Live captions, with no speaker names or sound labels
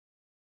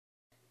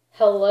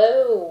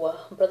Hello,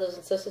 brothers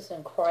and sisters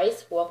in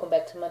Christ. Welcome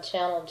back to my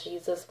channel,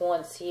 Jesus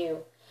Wants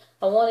You.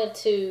 I wanted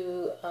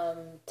to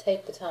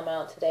take the time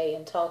out today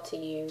and talk to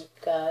you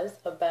guys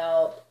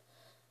about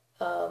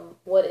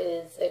what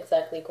is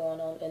exactly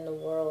going on in the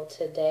world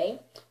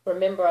today.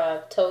 Remember,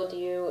 I've told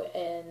you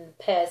in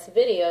past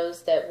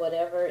videos that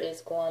whatever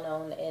is going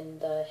on in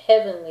the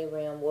heavenly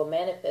realm will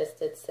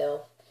manifest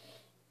itself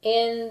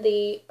in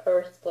the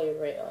earthly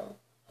realm,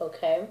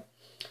 okay?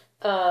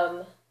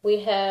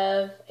 We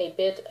have a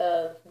bit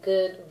of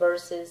good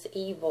versus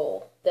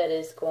evil that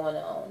is going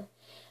on.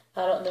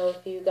 I don't know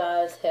if you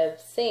guys have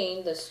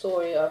seen the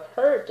story or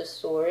heard the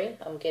story.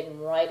 I'm getting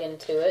right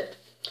into it.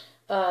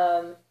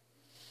 The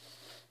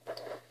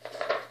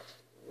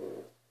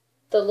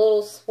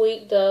little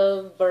sweet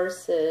dove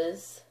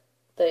versus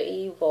the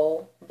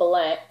evil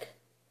black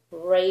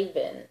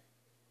raven.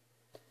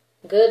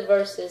 Good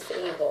versus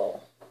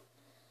evil.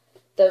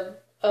 The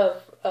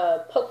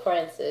Pope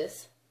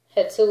Francis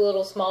had two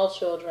little small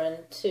children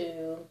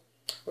to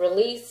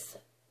release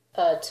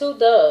two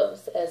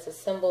doves as a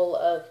symbol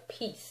of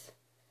peace.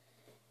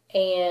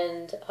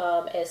 And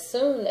as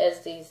soon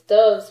as these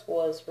doves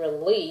was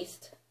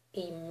released,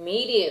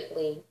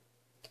 immediately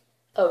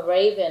a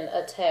raven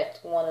attacked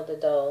one of the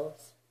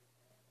doves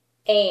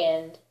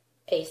and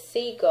a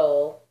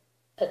seagull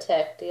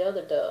attacked the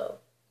other dove,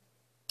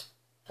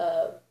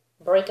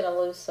 breaking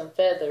loose some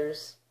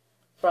feathers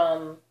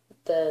from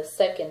the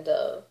second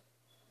dove.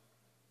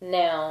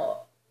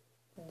 Now,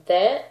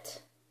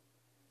 that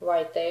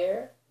right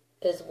there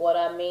is what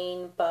I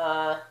mean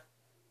by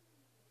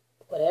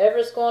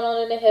whatever's going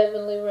on in the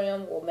heavenly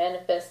realm will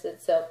manifest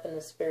itself in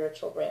the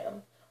spiritual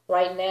realm.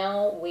 Right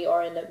now, we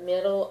are in the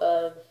middle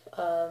of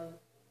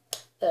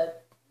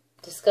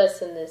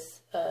discussing this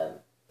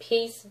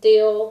peace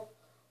deal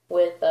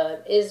with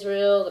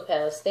Israel, the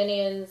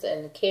Palestinians,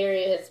 and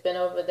Kerry has been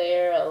over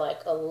there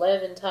like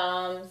 11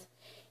 times.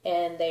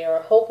 And they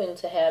are hoping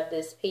to have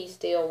this peace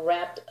deal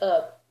wrapped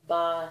up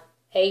by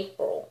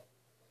April.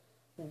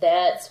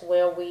 That's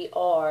where we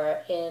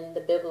are in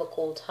the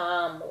biblical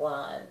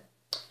timeline.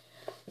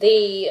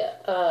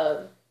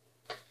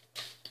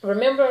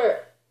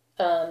 Remember,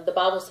 the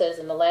Bible says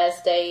in the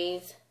last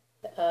days,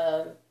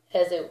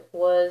 as it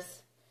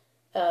was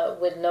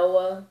with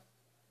Noah.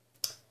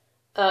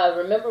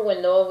 Remember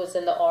when Noah was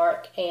in the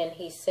ark and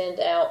he sent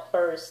out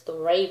first the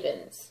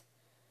ravens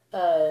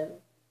to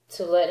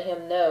let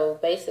him know,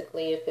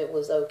 basically, if it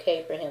was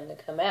okay for him to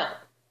come out.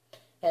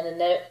 And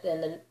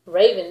the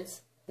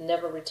ravens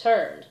never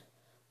returned.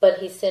 But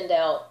he sent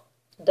out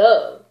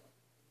dove.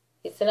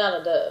 He sent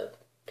out a dove.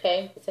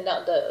 Okay? He sent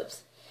out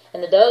doves.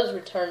 And the doves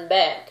returned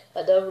back.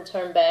 A dove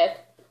returned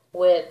back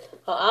with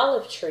an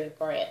olive tree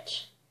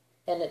branch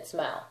in its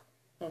mouth.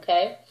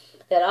 Okay?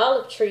 That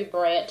olive tree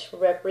branch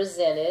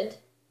represented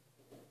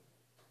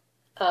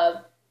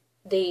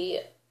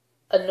the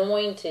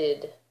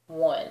anointed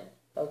one.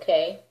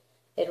 Okay?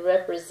 It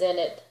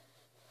represented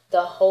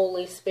the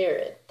Holy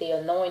Spirit, the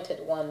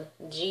anointed one,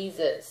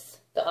 Jesus,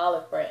 the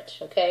olive branch,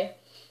 okay?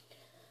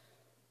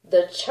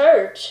 The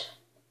church,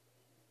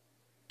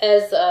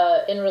 as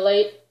in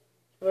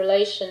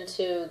relation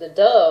to the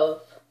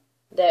dove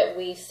that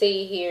we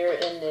see here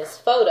in this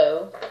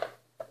photo,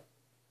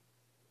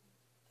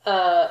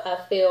 I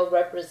feel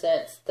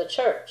represents the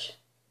church,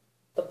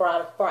 the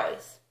bride of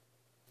Christ,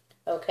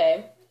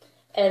 okay?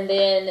 And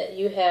then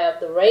you have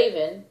the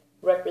raven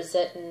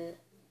representing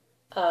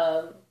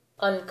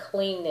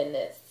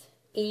uncleanness,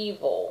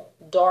 evil,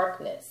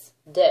 darkness,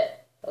 death,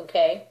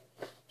 okay?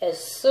 As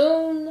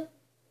soon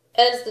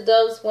as the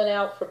doves went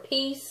out for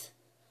peace,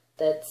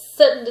 that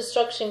sudden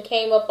destruction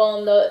came up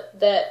on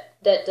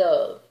that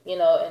dove, you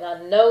know, and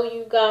I know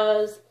you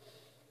guys,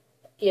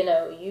 you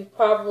know, you've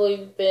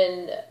probably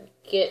been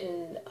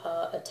getting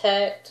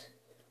attacked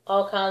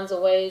all kinds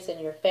of ways in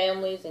your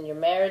families, in your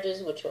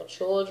marriages, with your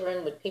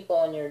children, with people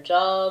on your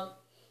job.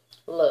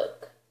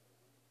 Look.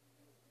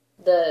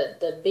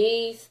 The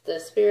beast, the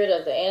spirit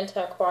of the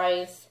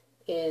Antichrist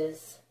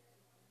is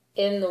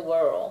in the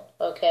world,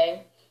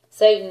 okay?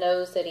 Satan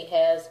knows that he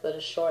has but a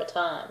short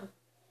time.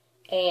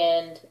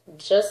 And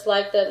just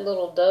like that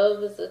little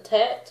dove is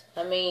attacked,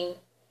 I mean,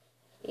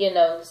 you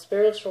know, the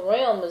spiritual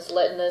realm is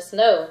letting us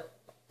know,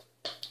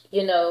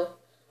 you know,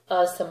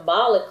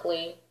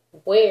 symbolically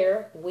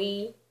where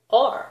we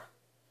are.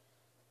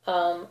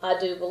 I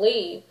do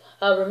believe.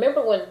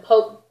 Remember when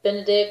Pope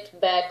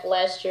Benedict back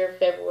last year,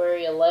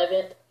 February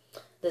 11th,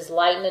 this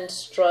lightning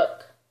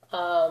struck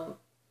the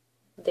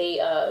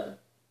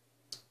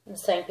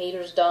St.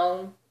 Peter's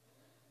Dome,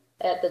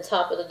 at the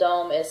top of the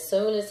dome, as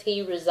soon as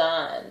he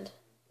resigned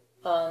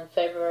on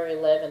February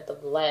 11th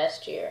of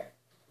last year.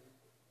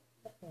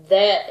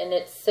 That in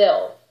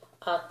itself,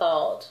 I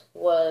thought,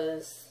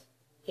 was,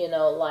 you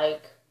know,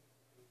 like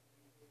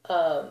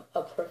a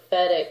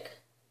prophetic,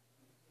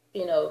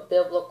 you know,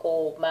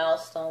 biblical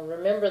milestone.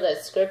 Remember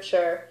that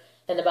scripture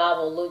in the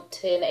Bible, Luke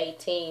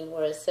 10:18,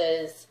 where it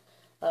says,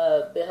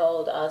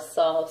 behold, I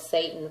saw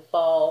Satan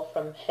fall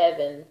from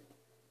heaven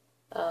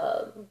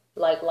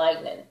like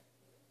lightning.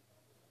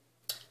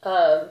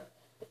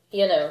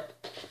 you know.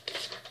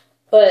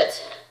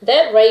 But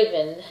that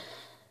raven,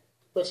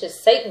 which is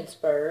Satan's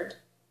bird,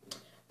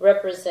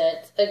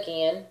 represents,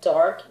 again,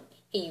 dark,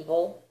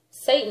 evil,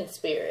 Satan's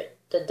spirit.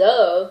 The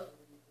dove,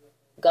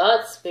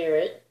 God's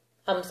bird,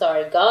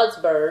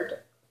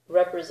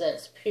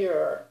 represents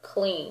pure,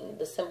 clean,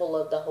 the symbol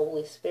of the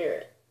Holy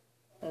Spirit.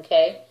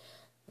 Okay?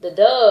 The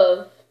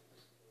dove,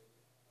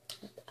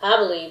 I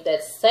believe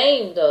that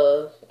same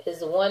dove is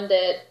the one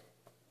that,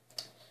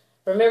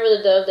 remember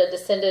the dove that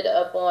descended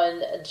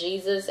upon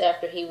Jesus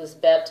after he was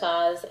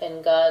baptized,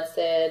 and God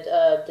said,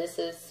 this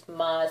is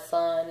my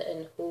son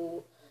in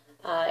who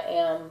I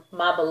am,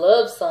 my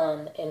beloved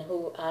son in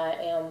who I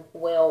am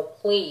well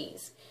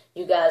pleased.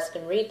 You guys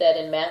can read that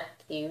in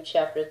Matthew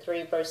chapter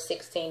 3, verse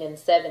 16 and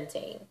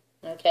 17.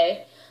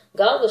 Okay?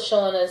 God was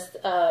showing us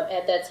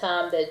at that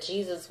time that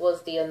Jesus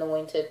was the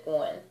anointed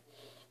one.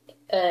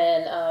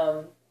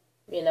 And,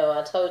 you know,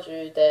 I told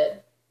you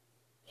that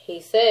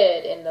he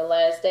said in the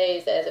last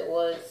days, as it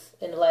was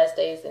in the last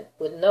days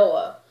with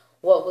Noah,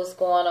 what was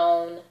going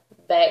on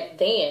back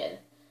then.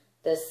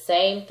 The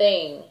same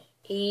thing,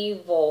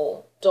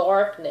 evil,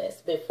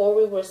 darkness. Before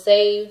we were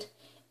saved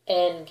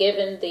and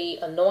given the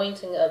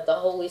anointing of the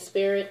Holy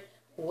Spirit,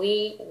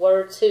 we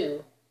were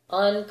too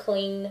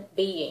unclean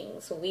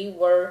beings. We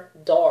were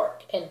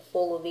dark and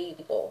full of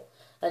evil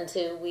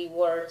until we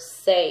were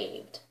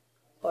saved.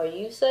 Are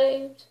you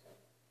saved?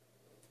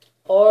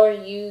 Are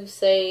you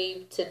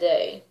saved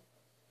today?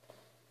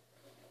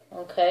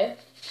 Okay.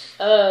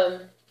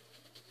 John,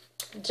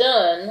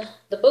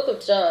 the book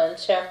of John,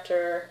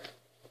 chapter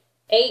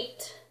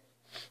 8,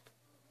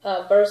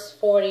 verse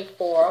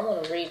 44. I'm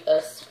going to read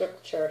a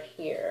scripture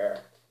here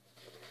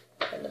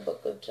in the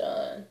book of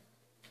John.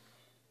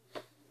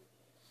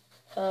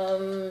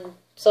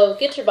 So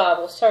get your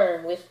Bibles,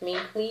 turn with me,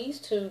 please,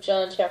 to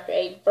John chapter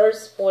 8,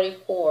 verse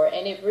 44,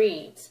 and it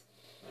reads,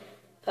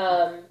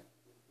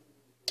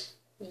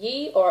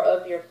 Ye are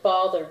of your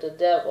father the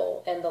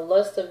devil, and the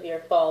lust of your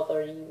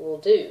father you will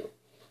do.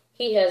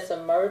 He was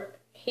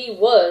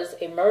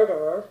a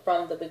murderer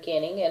from the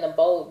beginning, and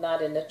abode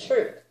not in the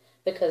truth,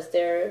 because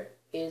there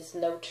is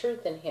no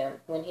truth in him.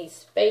 When he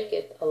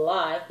spaketh a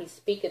lie, he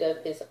speaketh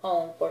of his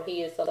own, for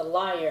he is a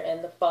liar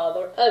and the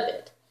father of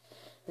it.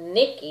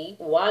 Nikki,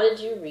 why did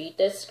you read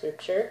that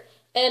scripture,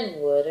 and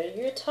what are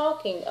you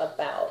talking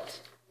about?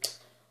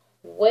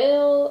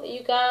 Well,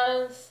 you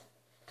guys,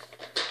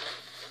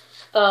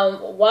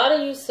 why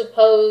do you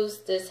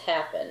suppose this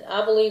happened?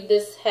 I believe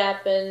this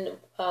happened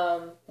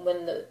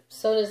when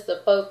soon as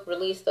the Pope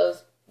released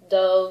those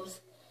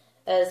doves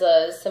as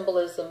a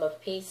symbolism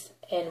of peace,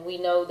 and we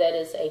know that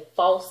is a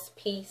false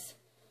peace.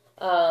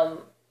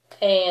 What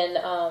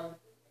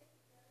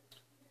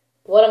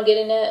I'm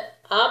getting at,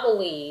 I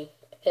believe,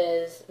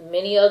 as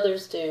many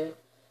others do,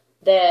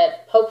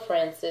 that Pope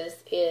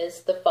Francis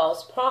is the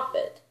false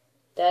prophet.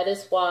 That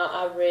is why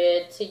I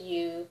read to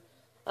you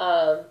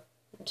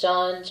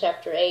John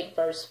chapter 8,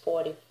 verse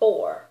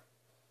 44.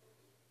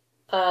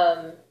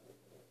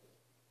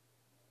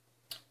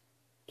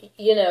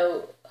 You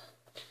know,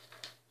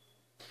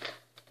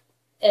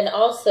 and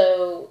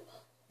also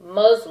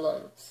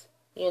Muslims,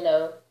 you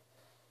know,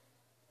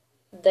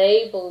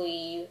 they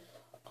believe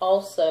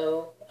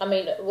also, I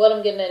mean, what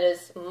I'm getting at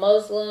is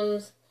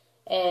Muslims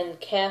and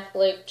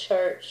Catholic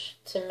Church,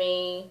 to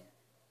me,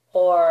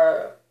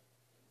 are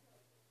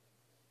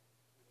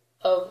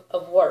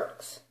of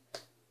works.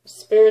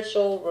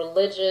 Spiritual,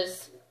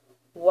 religious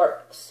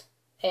works.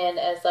 And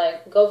as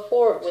I go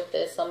forward with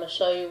this, I'm going to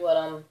show you what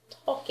I'm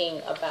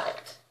talking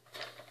about.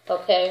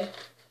 Okay?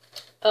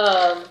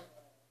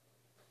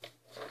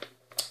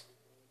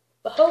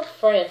 Pope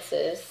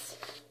Francis,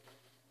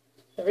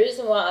 the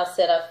reason why I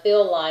said I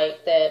feel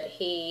like that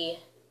he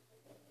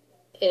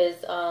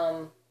is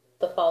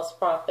the false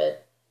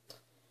prophet,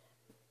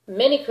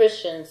 many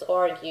Christians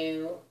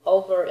argue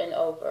over and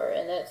over,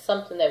 and that's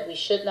something that we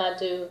should not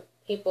do.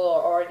 People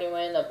are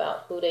arguing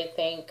about who they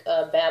think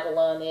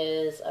Babylon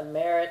is,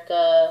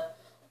 America,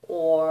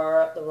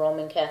 or the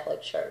Roman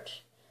Catholic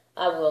Church.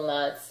 I will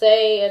not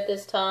say at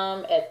this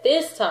time,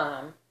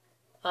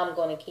 I'm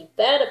going to keep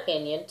that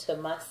opinion to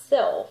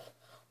myself.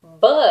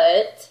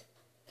 But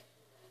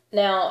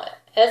now,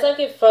 as I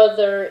get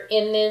further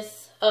in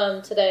this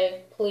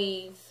today,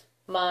 please,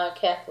 my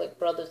Catholic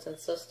brothers and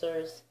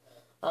sisters,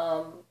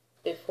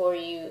 before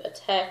you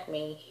attack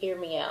me, hear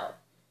me out,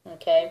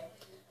 okay?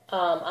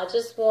 I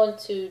just want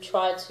to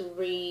try to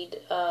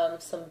read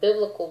some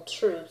biblical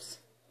truths,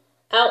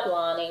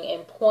 outlining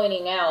and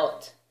pointing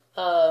out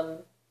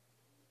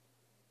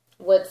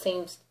what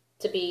seems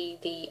to be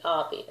the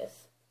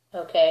obvious,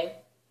 okay?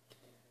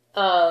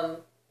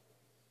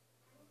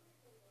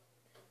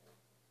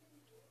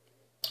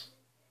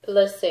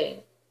 Let's see.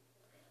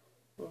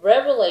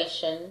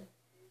 Revelation.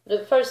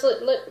 First,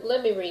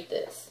 let me read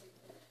this.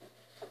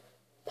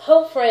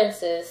 Pope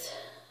Francis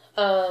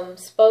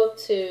spoke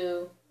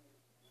to,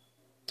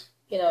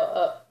 you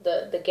know,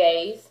 the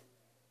gays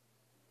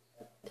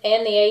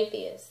and the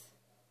atheists,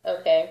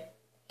 okay?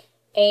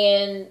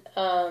 And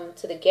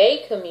to the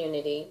gay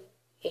community,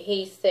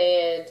 he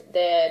said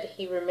that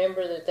he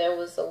remembered that there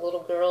was a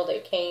little girl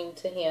that came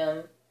to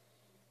him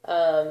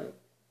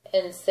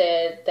and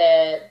said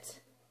that,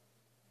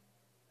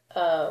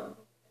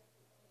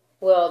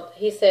 well,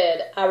 he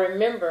said, I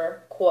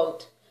remember,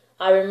 quote,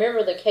 I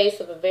remember the case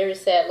of a very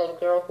sad little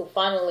girl who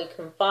finally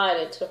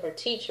confided to her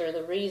teacher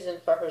the reason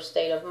for her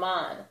state of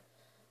mind.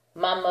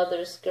 My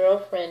mother's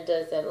girlfriend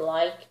doesn't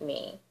like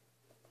me,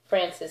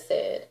 Francis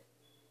said.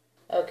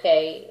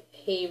 Okay,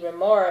 he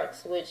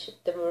remarks, which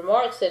the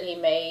remarks that he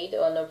made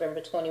on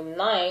November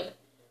 29th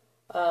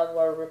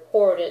were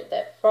reported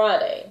that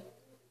Friday.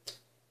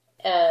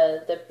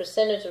 The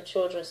percentage of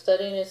children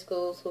studying in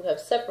schools who have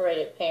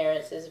separated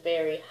parents is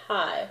very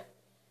high,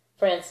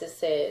 Francis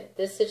said.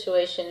 This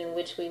situation in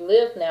which we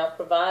live now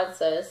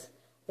provides us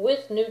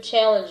with new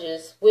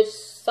challenges which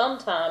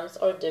sometimes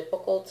are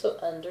difficult to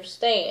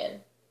understand.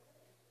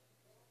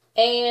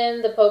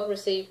 And the Pope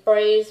received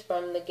praise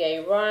from the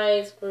gay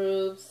rights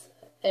groups.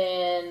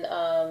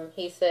 And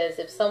he says,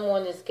 if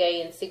someone is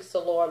gay and seeks the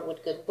Lord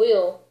with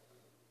goodwill,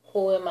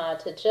 who am I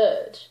to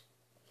judge?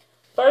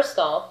 First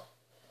off,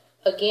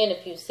 again,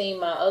 if you've seen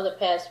my other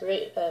past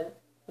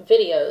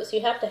videos,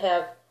 you have to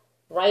have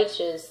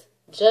righteous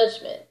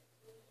judgment.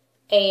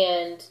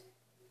 And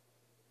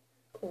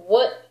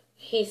what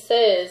he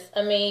says,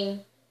 I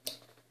mean,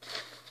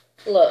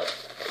 look,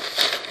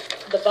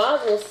 the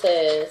Bible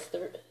says,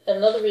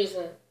 another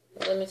reason,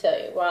 let me tell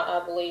you why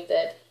I believe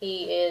that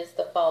he is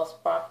the false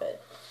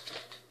prophet.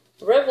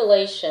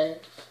 Revelation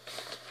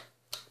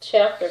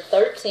chapter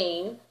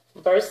 13,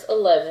 verse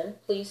 11.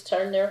 Please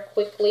turn there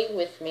quickly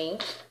with me.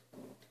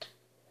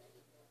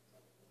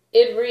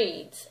 It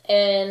reads,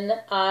 And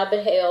I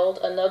beheld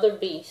another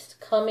beast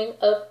coming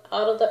up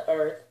out of the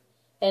earth,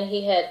 and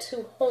he had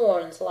 2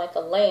 horns like a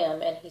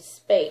lamb, and he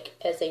spake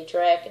as a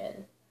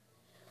dragon.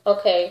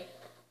 Okay,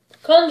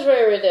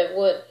 contrary to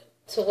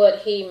what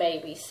he may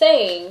be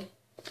saying,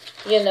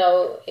 you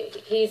know,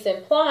 he's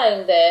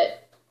implying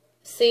that,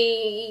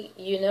 see,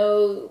 you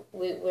know,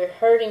 we're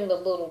hurting the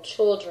little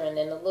children,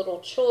 and the little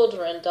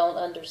children don't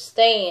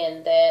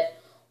understand that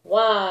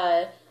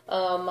why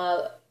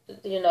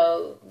you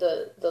know,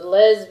 the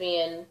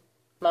lesbian,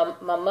 my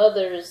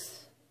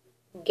mother's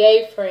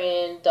gay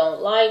friend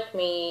don't like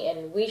me,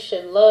 and we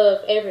should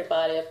love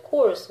everybody. Of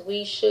course,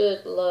 we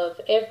should love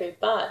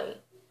everybody.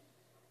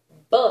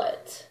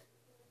 But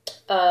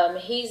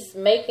he's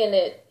making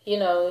it, you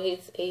know,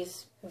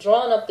 he's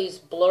drawn up these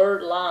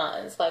blurred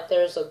lines, like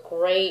there's a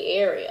gray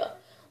area,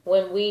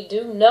 when we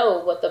do know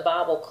what the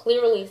Bible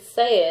clearly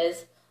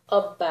says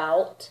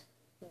about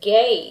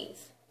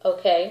gays,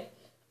 okay?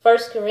 1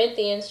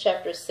 Corinthians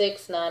chapter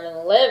 6, 9, and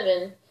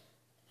 11,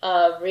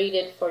 read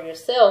it for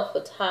yourself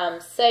for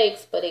time's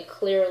sakes, but it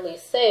clearly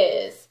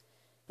says,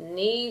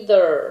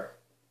 neither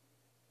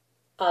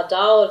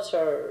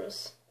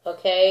idolaters,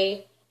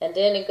 okay? And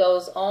then it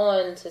goes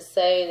on to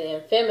say the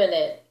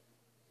effeminate,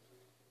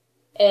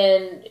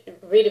 and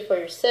read it for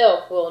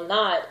yourself, will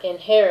not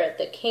inherit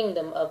the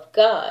kingdom of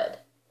God.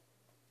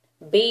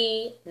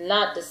 Be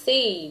not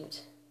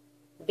deceived.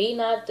 Be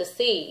not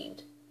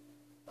deceived.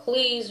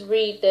 Please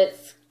read that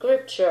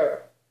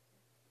scripture.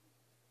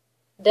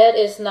 That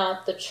is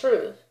not the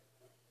truth.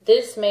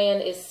 This man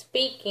is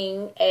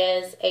speaking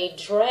as a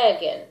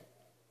dragon,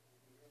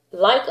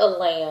 like a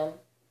lamb.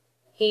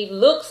 He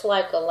looks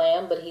like a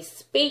lamb, but he's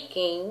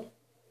speaking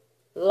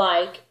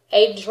like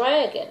a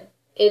dragon.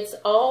 It's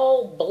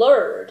all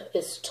blurred.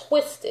 It's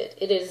twisted.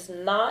 It is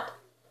not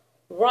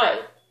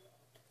right.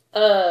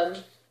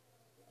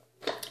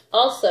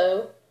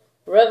 Also,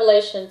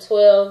 Revelation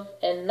 12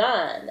 and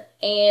 9.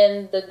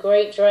 And the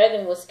great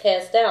dragon was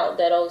cast out,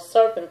 that old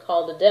serpent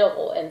called the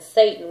devil, and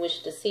Satan,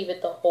 which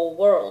deceiveth the whole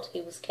world.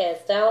 He was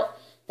cast out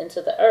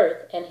into the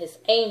earth, and his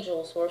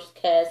angels were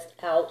cast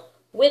out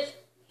with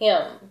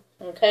him.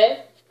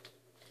 Okay?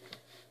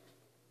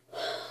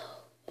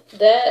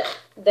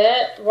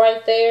 That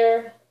right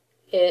there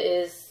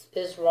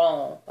is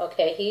wrong.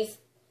 Okay, he's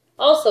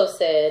also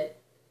said,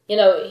 you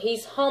know,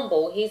 he's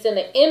humble. He's in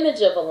the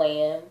image of a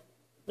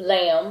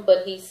lamb,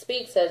 but he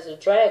speaks as a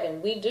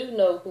dragon. We do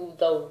know who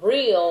the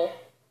real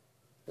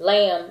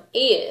lamb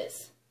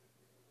is.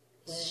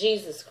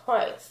 Jesus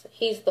Christ.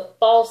 He's the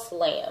false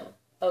lamb.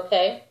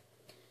 Okay?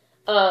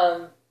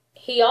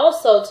 He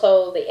also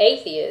told the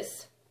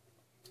atheists,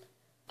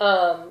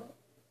 and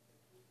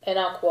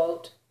I'll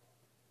quote,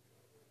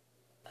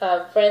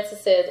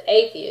 Francis said,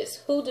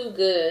 atheists who do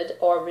good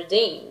are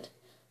redeemed,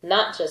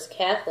 not just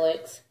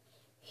Catholics.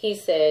 He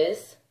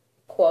says,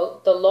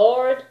 quote, the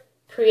Lord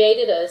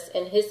created us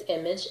in his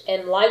image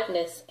and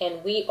likeness,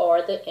 and we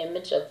are the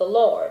image of the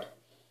Lord.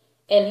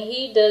 And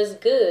he does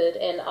good,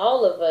 and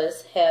all of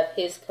us have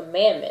his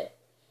commandment.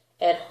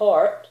 At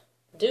heart,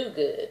 do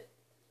good,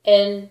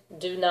 and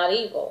do not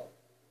evil.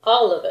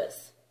 All of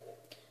us.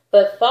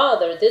 But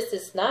Father, this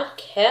is not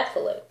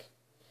Catholic.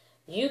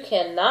 You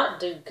cannot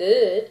do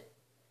good.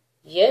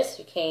 Yes,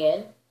 you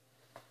can.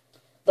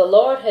 The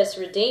Lord has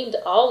redeemed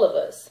all of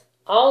us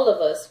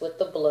with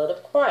the blood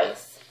of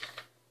Christ.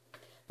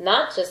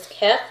 Not just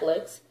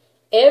Catholics,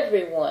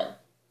 everyone.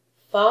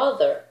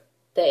 Father,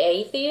 The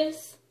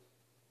atheists?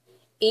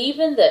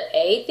 Even the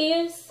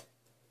atheists?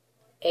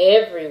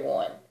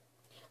 Everyone.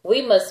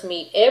 We must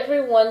meet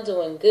everyone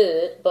doing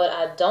good, but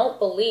I don't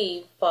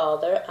believe,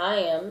 Father, I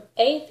am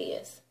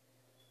atheist.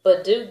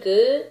 But do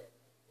good,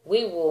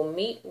 we will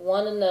meet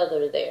one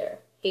another there.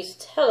 He's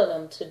telling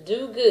them to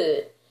do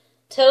good.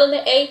 Telling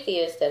the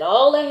atheists that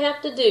all they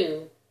have to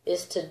do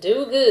is to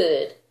do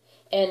good.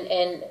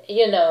 And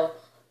you know,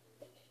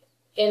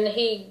 and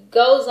he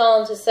goes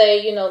on to say,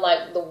 you know,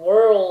 like the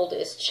world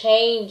is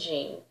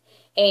changing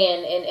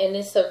and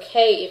it's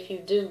okay if you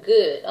do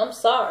good. I'm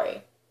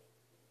sorry.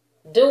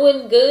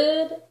 Doing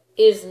good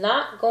is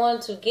not going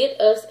to get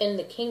us in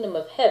the kingdom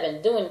of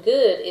heaven. Doing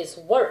good is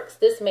works.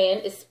 This man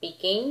is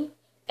speaking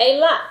a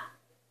lie.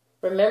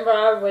 Remember,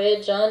 I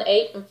read John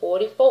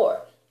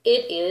 8:44.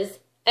 It is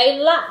a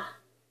lie.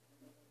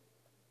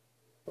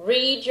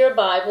 Read your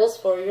Bibles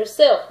for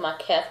yourself, my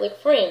Catholic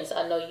friends.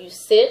 I know you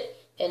sit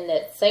in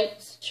that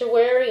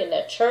sanctuary, in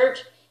that church,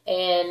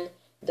 and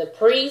the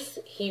priest,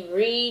 he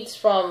reads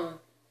from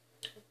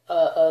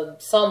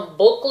some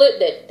booklet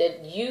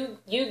that you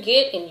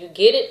get, and you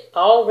get it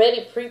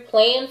already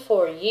pre-planned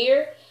for a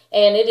year,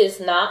 and it is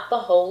not the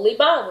Holy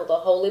Bible. The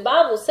Holy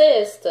Bible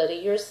says, study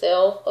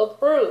yourself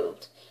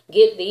approved.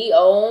 Get thee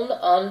own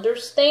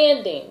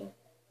understanding.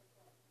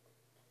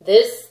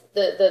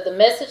 The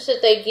message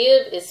that they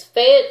give is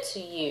fed to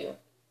you.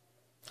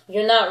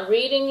 You're not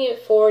reading it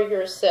for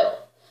yourself.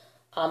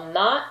 I'm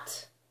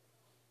not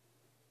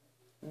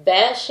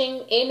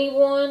bashing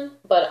anyone,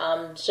 but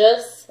I'm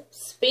just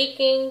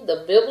speaking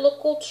the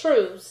biblical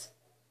truths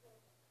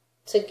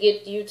to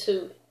get you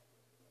to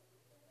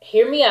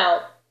hear me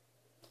out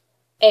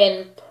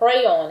and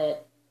pray on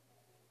it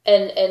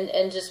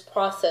and just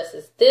process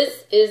it.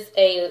 This is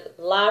a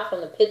lie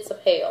from the pits of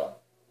hell.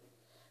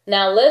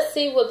 Now let's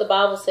see what the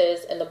Bible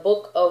says in the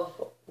book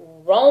of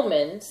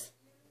Romans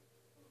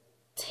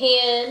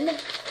 10, in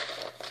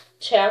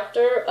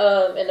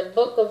the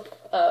book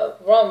of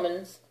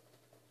Romans,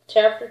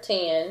 chapter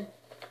 10,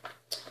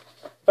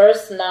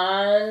 verse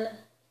 9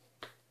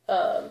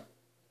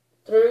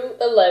 through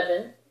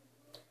 11,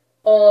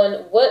 on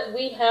what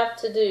we have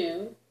to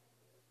do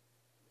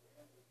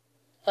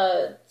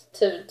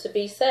to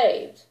be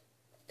saved.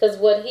 Because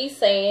what he's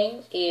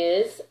saying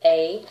is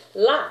a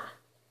lie.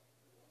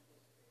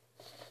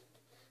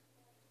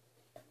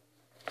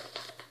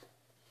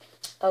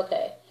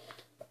 Okay.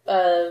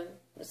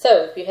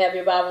 So if you have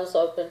your Bibles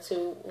open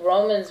to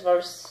Romans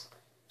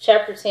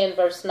chapter 10,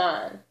 verse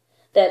 9.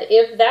 That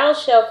if thou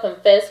shalt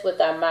confess with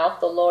thy mouth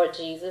the Lord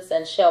Jesus,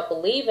 and shalt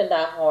believe in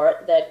thy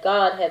heart that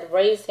God hath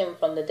raised him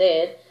from the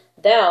dead,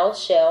 thou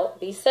shalt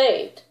be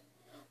saved.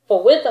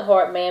 For with the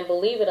heart man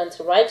believeth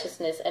unto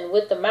righteousness, and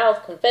with the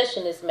mouth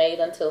confession is made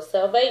unto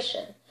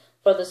salvation.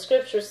 For the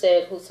scripture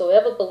said,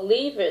 whosoever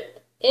believeth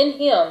in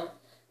him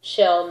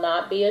shall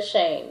not be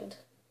ashamed.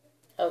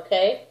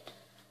 Okay?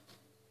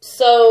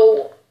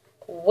 So,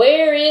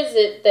 where is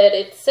it that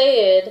it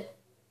said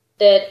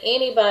that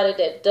anybody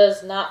that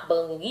does not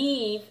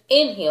believe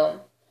in him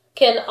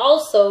can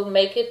also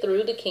make it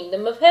through the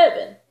kingdom of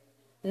heaven?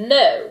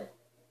 No.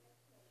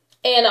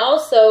 And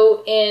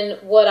also in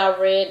what I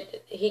read,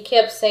 he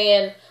kept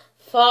saying,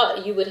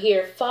 you would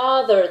hear,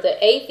 Father,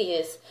 the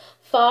atheist,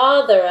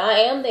 Father, I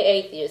am the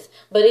atheist.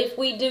 But if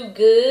we do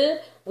good,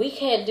 we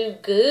can't do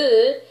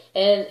good,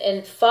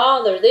 and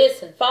Father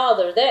this and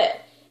Father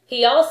that.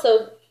 He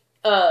also,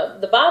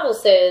 the Bible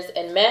says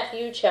in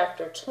Matthew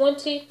chapter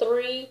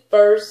 23,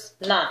 verse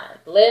 9.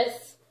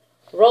 Let's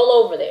roll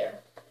over there.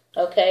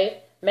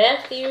 Okay.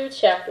 Matthew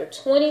chapter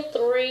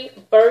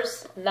 23,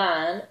 verse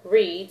 9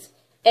 reads,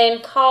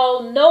 and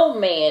call no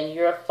man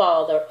your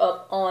father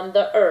up on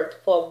the earth,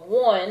 for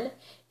one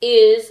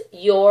is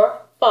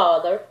your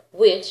Father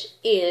which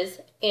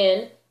is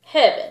in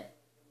heaven.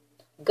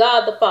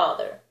 God the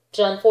Father.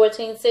 John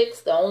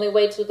 14:6, the only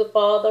way to the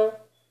Father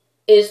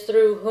is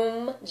through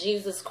whom?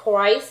 Jesus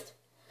Christ.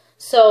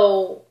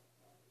 So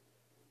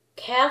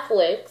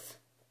Catholics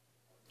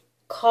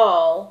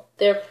call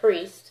their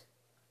priest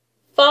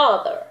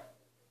Father.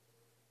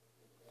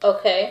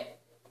 Okay.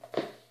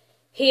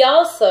 He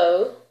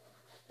also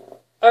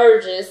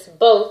urges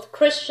both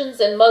Christians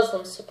and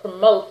Muslims to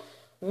promote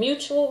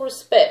mutual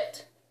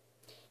respect.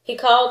 He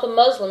called the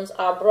Muslims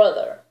our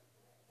brother.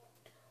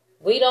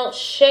 We don't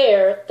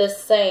share the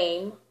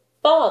same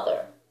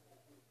Father.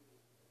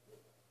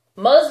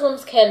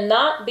 Muslims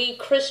cannot be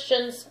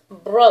Christians'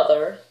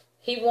 brother.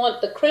 He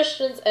wants the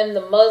Christians and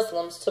the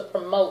Muslims to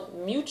promote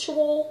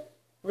mutual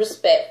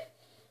respect,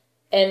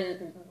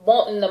 and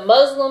wanting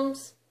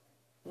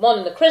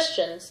the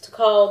Christians to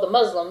call the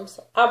Muslims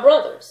our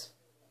brothers.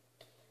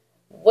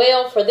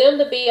 Well, for them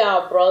to be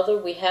our brother,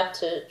 we have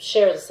to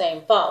share the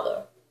same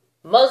Father.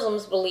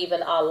 Muslims believe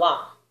in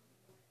Allah,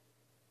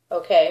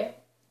 okay,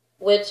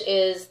 which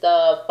is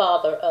the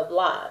father of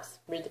lies.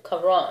 Read the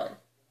Quran.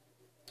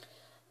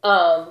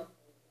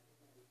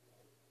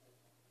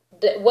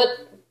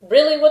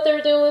 What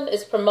they're doing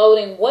is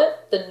promoting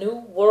what? The New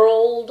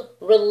World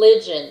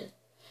religion,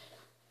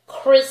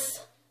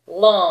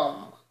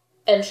 Chrislam,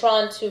 and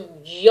trying to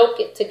yoke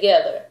it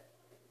together.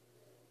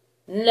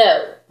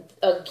 No.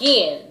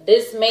 Again,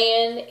 this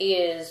man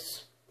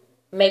is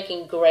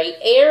making gray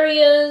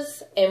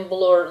areas and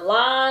blurred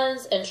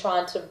lines and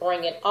trying to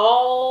bring it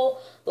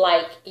all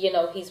like,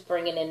 he's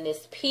bringing in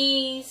this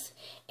peace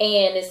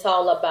and it's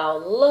all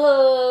about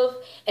love,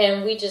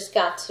 and we just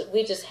have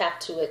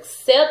to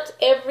accept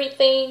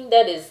everything.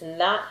 That is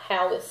not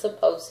how it's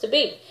supposed to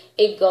be.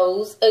 It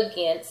goes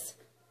against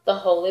the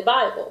Holy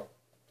Bible.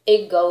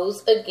 It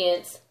goes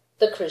against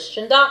the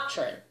Christian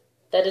doctrine.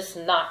 That is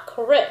not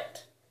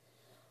correct.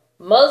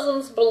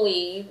 Muslims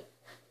believe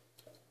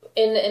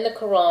in the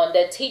Quran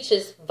that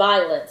teaches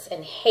violence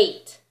and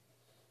hate.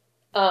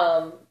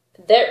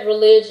 That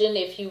religion,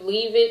 if you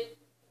leave it,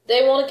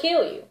 they want to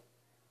kill you.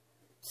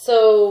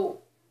 So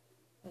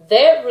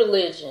that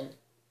religion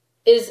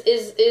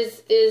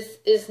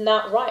is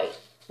not right.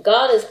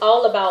 God is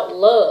all about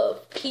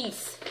love,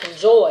 peace, and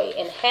joy,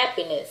 and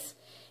happiness.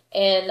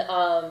 And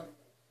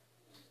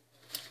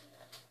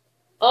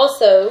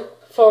also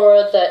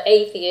for the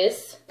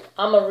atheists,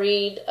 I'm going to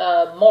read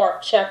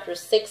Mark chapter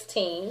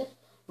 16,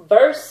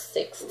 verse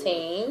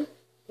 16.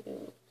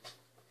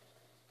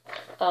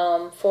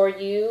 For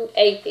you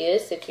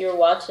atheists, if you're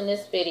watching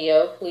this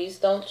video, please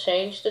don't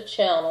change the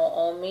channel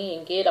on me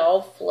and get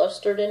all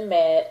flustered and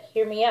mad.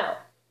 Hear me out.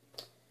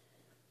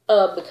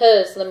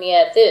 Because, let me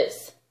add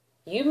this.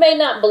 You may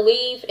not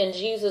believe in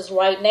Jesus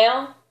right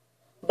now,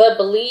 but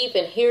believe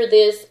and hear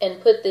this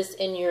and put this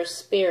in your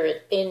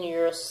spirit, in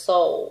your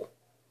soul.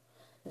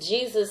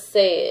 Jesus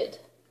said,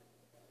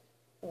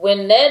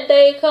 when that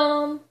day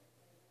come,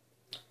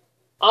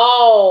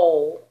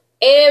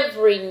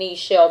 every knee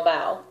shall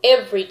bow,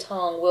 every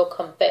tongue will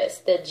confess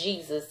that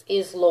Jesus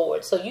is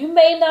Lord. So you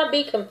may not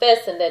be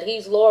confessing that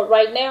he's Lord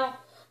right now,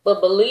 but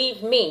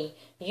believe me,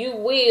 you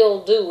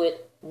will do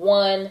it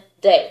one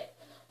day.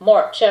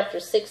 Mark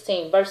chapter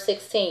 16, verse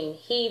 16.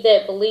 He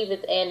that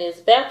believeth and is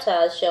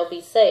baptized shall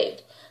be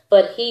saved,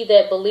 but he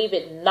that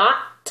believeth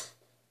not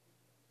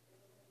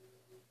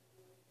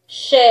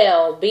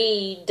shall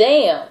be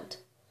damned.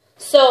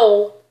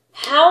 So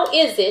how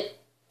is it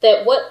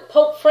that what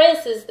Pope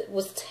Francis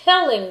was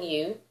telling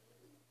you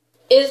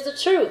is the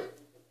truth?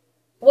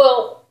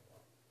 Well,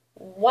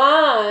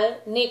 why,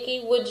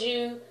 Nikki, would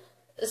you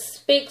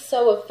speak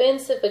so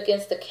offensive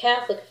against the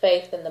Catholic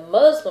faith and the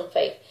Muslim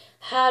faith?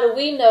 How do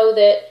we know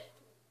that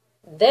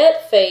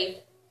that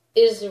faith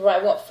is the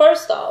right one?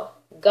 First off,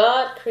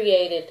 God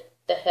created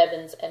the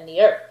heavens and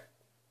the earth.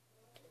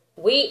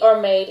 We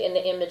are made in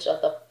the image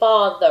of the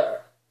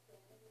Father,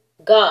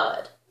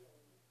 God.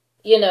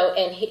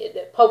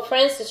 And Pope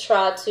Francis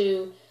tried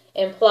to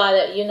imply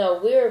that,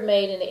 we're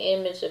made in the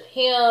image of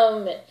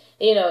him, and,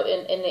 in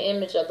the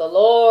image of the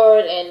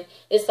Lord, and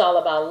it's all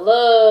about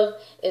love.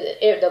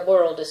 The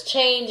world is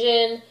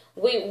changing.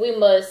 We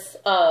must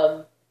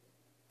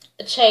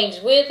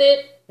change with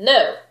it.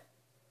 No.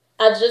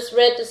 I just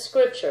read the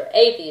scripture.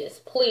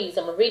 Atheists, please,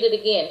 I'm going to read it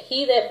again.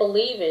 He that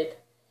believeth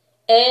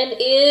and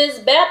is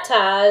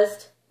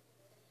baptized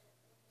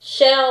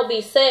shall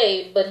be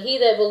saved, but he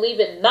that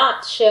believeth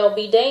not shall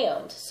be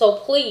damned. So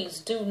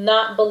please do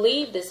not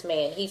believe this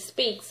man. He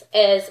speaks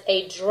as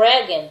a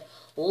dragon,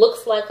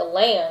 looks like a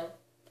lamb.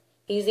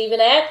 He's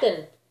even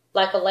acting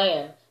like a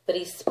lamb, but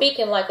he's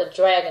speaking like a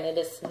dragon. It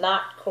is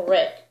not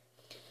correct.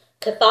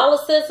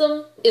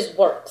 Catholicism is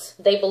works.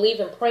 They believe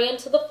in praying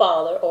to the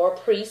Father or a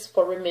priest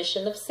for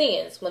remission of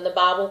sins, when the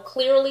Bible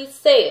clearly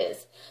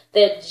says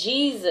that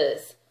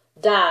Jesus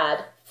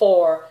died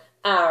for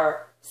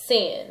our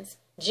sins.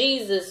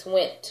 Jesus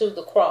went to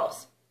the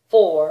cross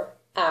for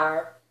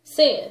our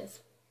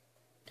sins.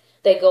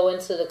 They go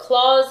into the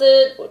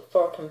closet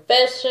for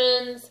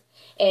confessions,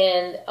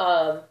 and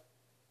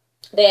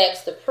they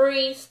ask the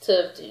priest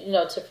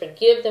to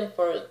forgive them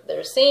for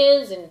their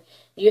sins, and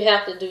you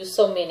have to do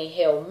so many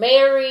Hail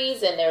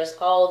Marys, and there's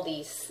all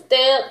these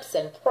steps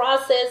and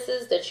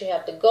processes that you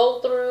have to go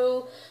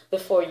through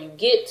before you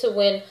get to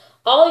when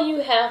all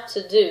you have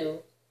to do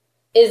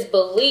is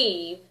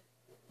believe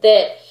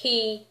that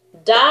he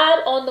died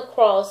on the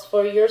cross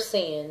for your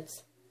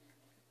sins.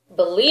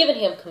 Believe in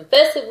him,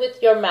 confess it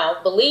with your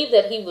mouth, believe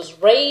that he was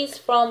raised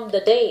from the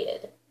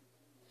dead.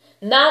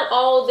 Not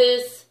all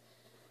this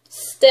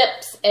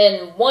steps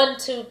and 1,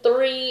 2,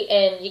 3,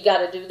 and you got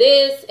to do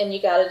this and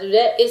you got to do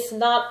that. It's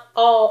not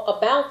all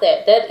about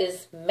that. That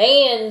is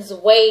man's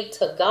way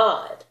to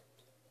God.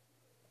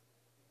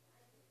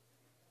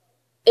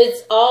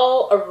 It's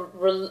all a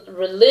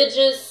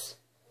religious,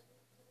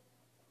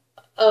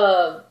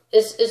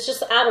 it's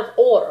just out of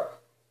order.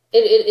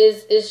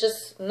 It's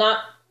just not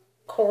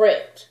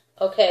correct,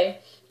 okay?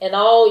 And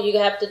all you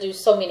have to do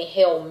so many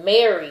Hail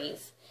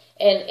Marys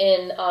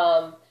and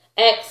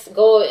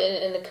go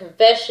in the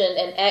confession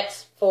and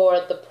ask for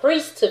the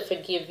priest to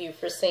forgive you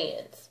for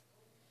sins.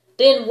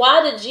 Then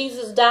why did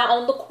Jesus die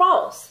on the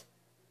cross?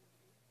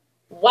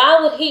 Why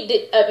would he?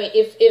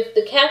 If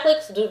the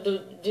Catholics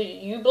do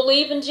you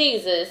believe in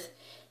Jesus?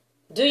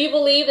 Do you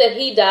believe that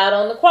he died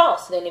on the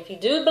cross? Then if you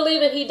do believe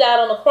that he died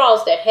on the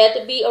cross, there had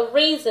to be a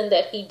reason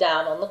that he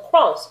died on the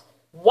cross.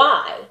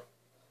 Why?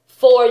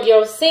 for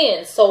your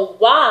sins. So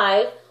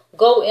why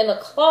go in a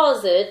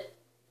closet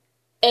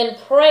and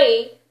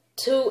pray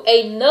to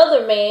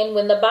another man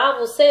when the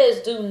Bible says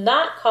do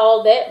not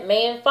call that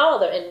man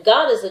father? And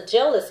God is a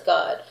jealous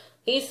God.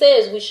 He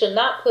says we should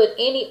not put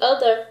any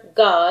other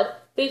God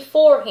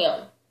before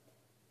him.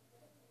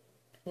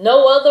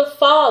 No other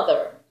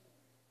father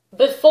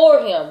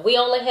before him. We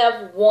only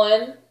have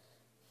one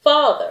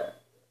Father.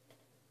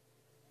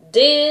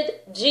 Did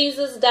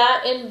Jesus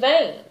die in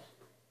vain?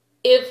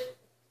 If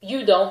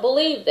you don't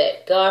believe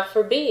that, God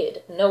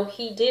forbid. No,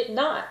 he did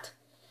not.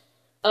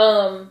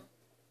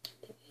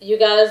 You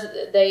guys,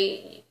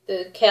 the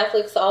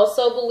Catholics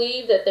also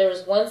believe that there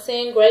is one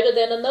sin greater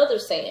than another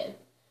sin.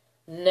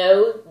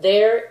 No,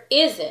 there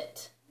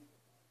isn't.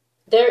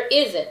 There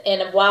isn't.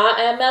 And why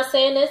am I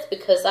saying this?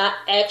 Because I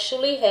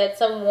actually had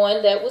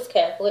someone that was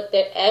Catholic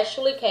that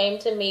actually came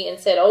to me and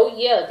said, oh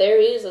yeah, there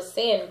is a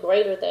sin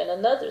greater than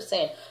another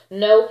sin.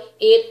 No,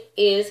 it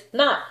is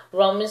not.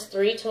 Romans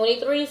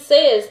 3:23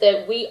 says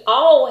that we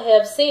all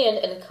have sinned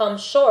and come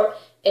short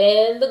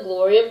in the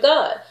glory of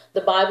God. The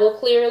Bible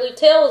clearly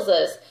tells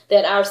us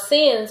that our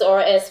sins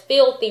are as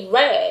filthy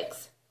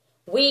rags.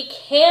 We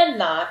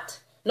cannot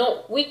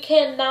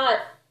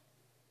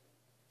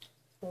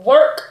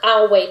work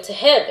our way to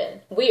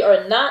heaven. We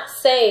are not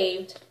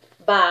saved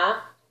by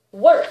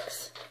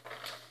works.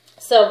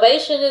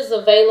 Salvation is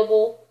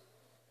available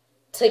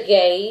to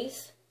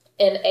gays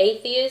and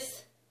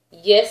atheists.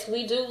 Yes,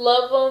 we do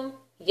love them.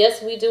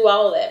 Yes, we do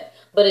all that.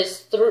 But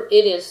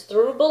it is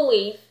through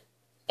belief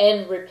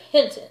and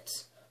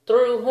repentance,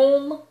 through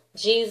whom?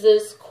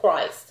 Jesus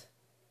Christ.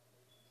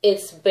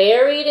 It's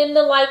buried in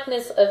the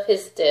likeness of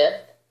his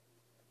death,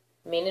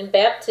 meaning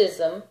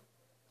baptism,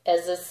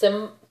 as a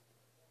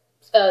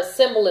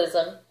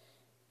symbolism,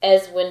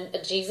 as when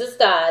Jesus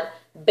died,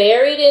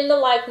 buried in the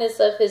likeness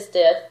of his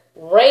death,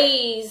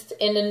 raised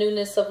in the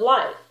newness of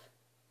life.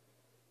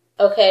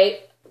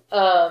 Okay,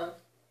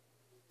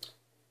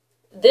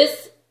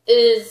 this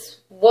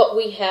is what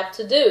we have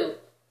to do.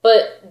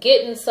 But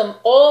getting some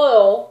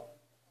oil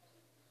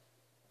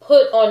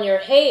put on your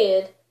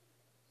head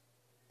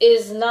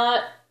is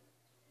not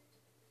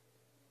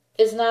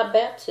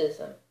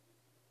baptism.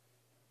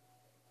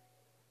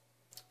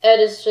 That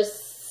is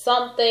just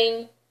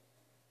something,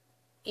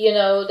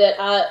 that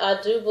I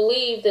do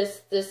believe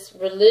this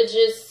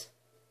religious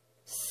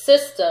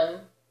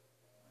system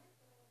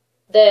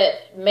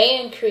that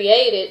man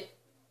created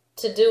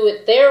to do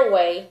it their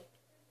way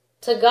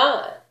to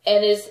God,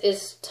 and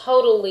is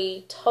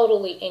totally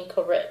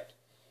incorrect.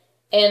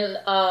 And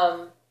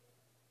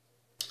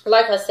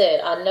like I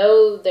said, I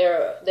know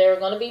there are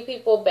going to be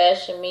people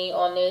bashing me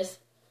on this.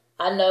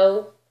 I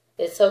know.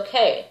 It's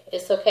okay.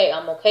 It's okay.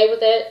 I'm okay with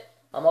that.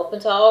 I'm open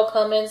to all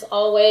comments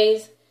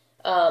always.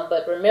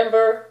 But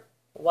remember,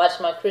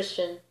 watch my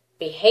Christian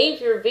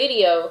behavior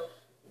video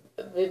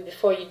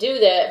before you do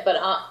that. But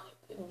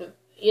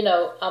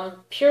I'm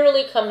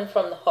purely coming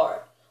from the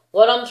heart.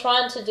 What I'm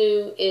trying to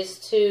do is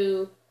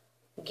to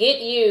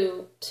get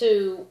you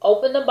to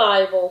open the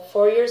Bible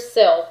for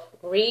yourself.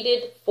 Read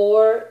it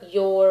for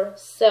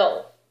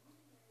yourself.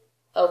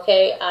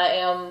 Okay? I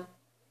am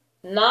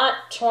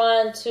not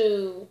trying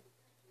to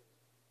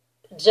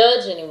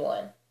judge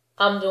anyone.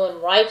 I'm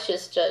doing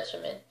righteous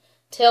judgment.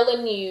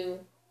 Telling you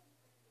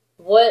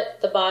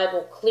what the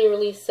Bible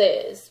clearly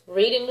says.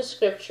 Reading the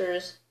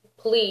scriptures.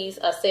 Please,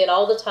 I say it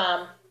all the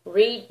time,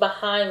 read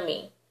behind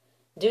me.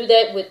 Do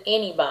that with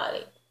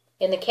anybody.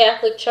 In the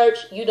Catholic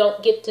Church, you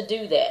don't get to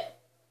do that.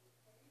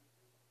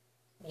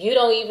 You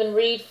don't even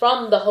read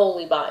from the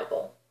Holy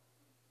Bible.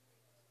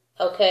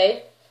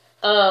 Okay?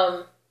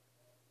 I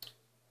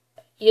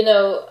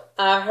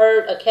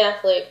heard a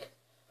Catholic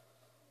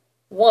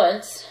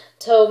once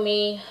told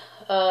me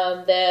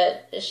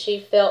that she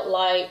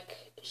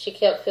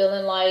kept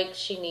feeling like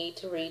she needed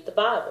to read the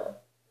Bible.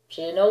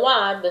 She didn't know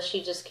why, but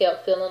she just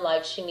kept feeling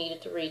like she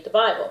needed to read the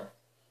Bible.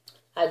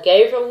 I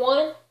gave her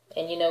one,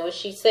 and you know what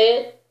she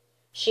said?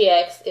 She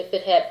asked if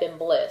it had been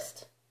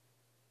blessed.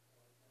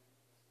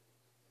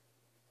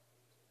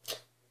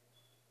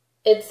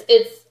 It's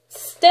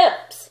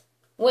steps.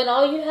 When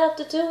all you have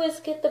to do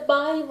is get the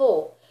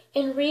Bible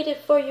and read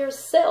it for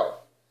yourself.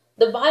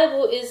 The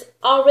Bible is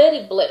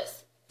already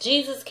blessed.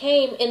 Jesus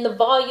came in the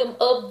volume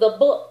of the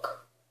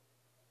book.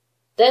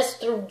 That's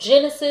through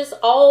Genesis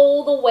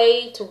all the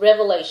way to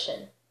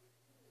Revelation.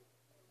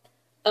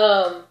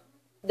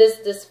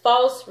 This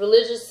false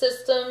religious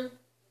system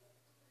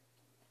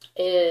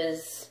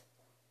is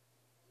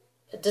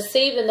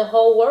deceiving the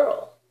whole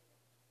world.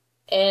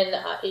 And,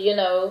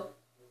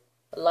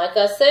 like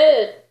I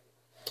said,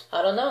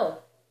 I don't know.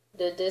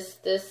 This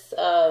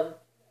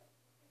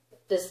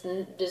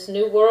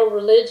new world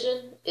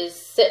religion is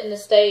setting the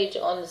stage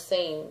on the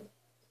scene.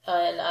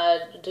 And I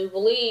do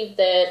believe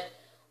that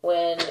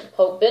when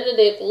Pope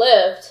Benedict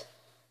left,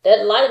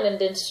 that lightning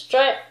didn't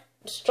strike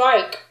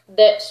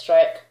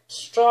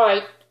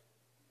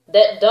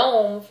that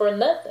dome for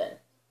nothing.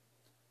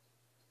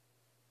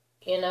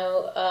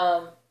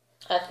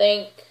 I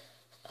think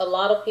a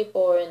lot of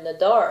people are in the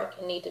dark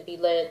and need to be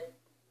led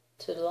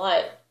to the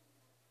light.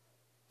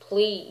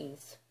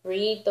 please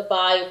read the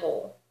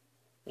Bible.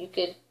 You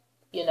could,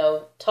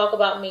 talk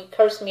about me,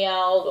 curse me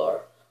out,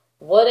 or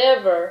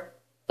whatever.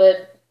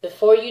 But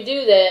before you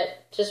do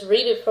that, just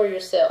read it for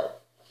yourself.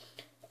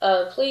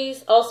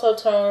 Please also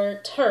turn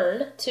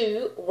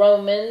to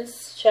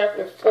Romans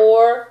chapter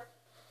 4,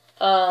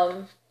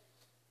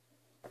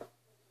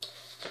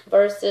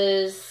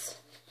 verses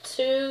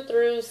 2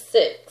 through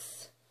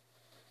 6.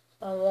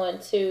 I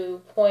want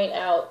to point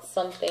out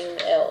something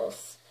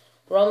else.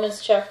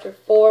 Romans chapter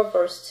 4,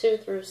 verse 2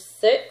 through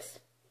 6.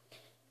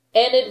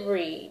 And it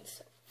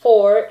reads,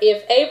 For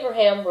if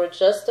Abraham were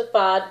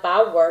justified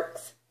by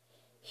works,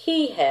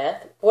 he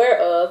hath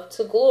whereof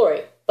to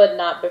glory, but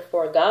not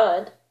before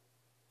God.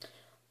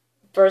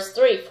 Verse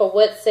 3, For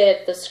what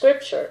said the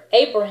scripture?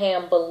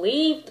 Abraham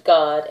believed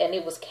God, and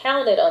it was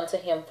counted unto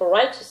him for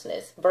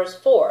righteousness. Verse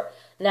 4,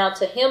 Now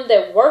to him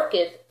that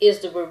worketh is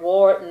the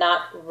reward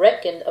not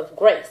reckoned of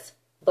grace,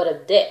 but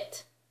of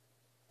debt.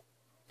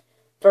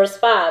 Verse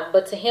 5,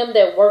 But to him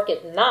that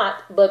worketh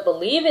not, but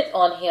believeth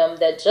on him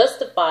that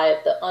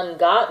justifieth the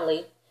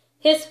ungodly,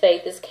 his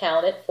faith is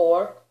counted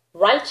for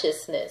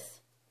righteousness.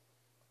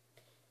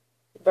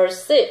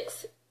 Verse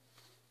 6,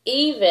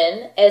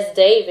 Even as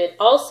David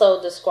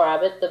also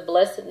describeth the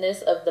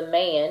blessedness of the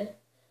man,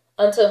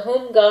 unto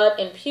whom God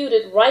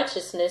imputed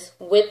righteousness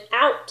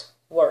without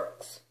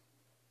works.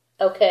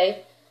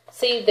 Okay,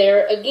 see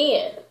there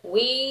again,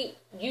 you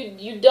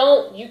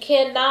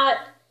cannot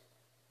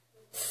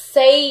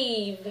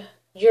save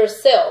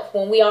yourself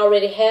when we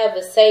already have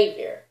a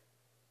Savior.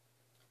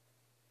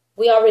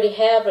 We already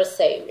have a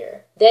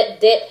Savior.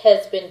 That debt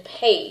has been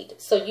paid.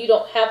 So you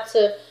don't have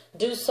to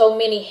do so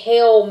many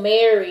Hail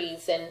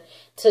Marys and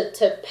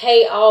to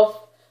pay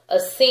off a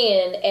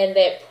sin and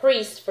that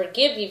priest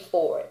forgive you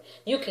for it.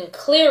 You can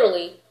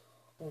clearly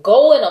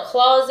go in a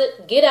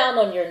closet, get down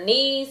on your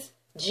knees.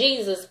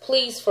 Jesus,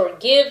 please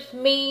forgive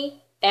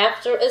me.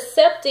 After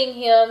accepting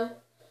him,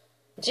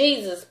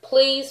 Jesus,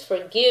 please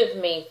forgive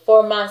me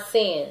for my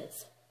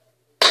sins.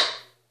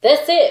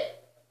 That's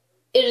it.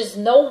 It is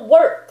no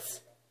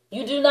works.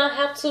 You do not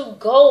have to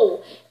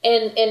go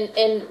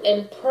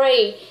and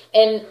pray.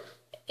 And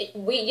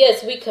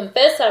we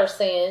confess our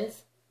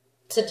sins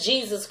to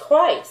Jesus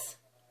Christ.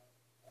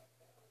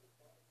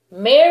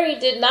 Mary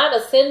did not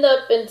ascend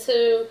up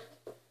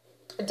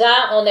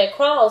die on that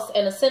cross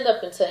and ascend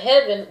up into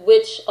heaven,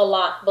 which a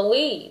lot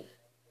believe.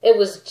 It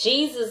was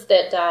Jesus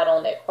that died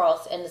on that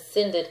cross and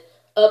ascended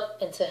up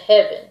into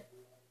heaven.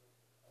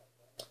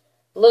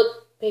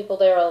 Look, people,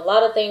 there are a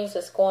lot of things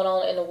that's going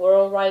on in the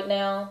world right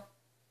now.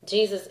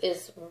 Jesus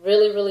is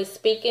really, really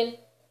speaking.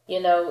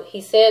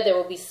 He said there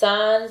will be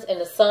signs in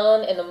the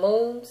sun and the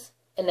moons,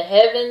 in the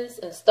heavens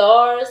and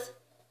stars,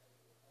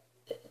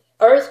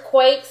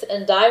 earthquakes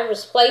in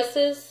diverse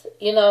places.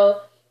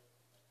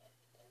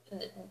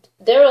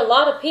 There are a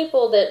lot of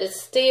people that is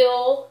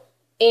still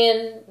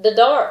in the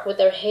dark with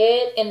their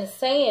head in the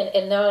sand,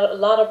 and there are a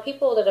lot of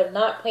people that are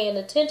not paying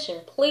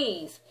attention.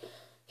 Please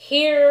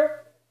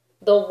hear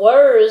the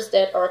words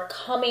that are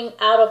coming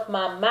out of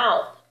my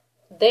mouth.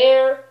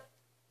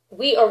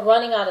 We are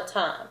running out of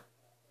time.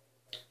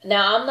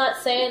 Now, I'm not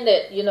saying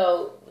that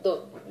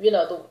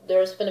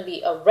there's going to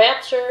be a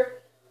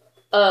rapture,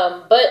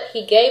 but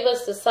he gave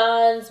us the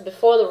signs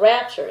before the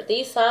rapture.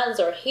 These signs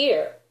are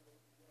here.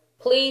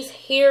 Please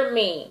hear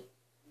me.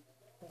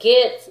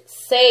 Get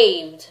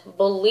saved.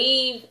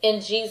 Believe in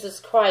Jesus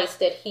Christ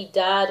that he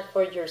died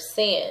for your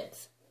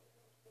sins.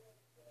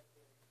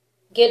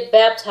 Get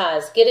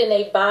baptized. Get in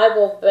a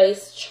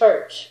Bible-based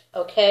church.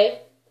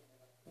 Okay?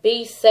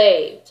 Be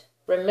saved.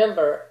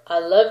 Remember, I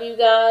love you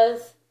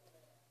guys,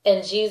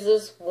 and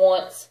Jesus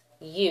wants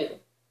you.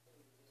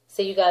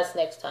 See you guys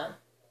next time.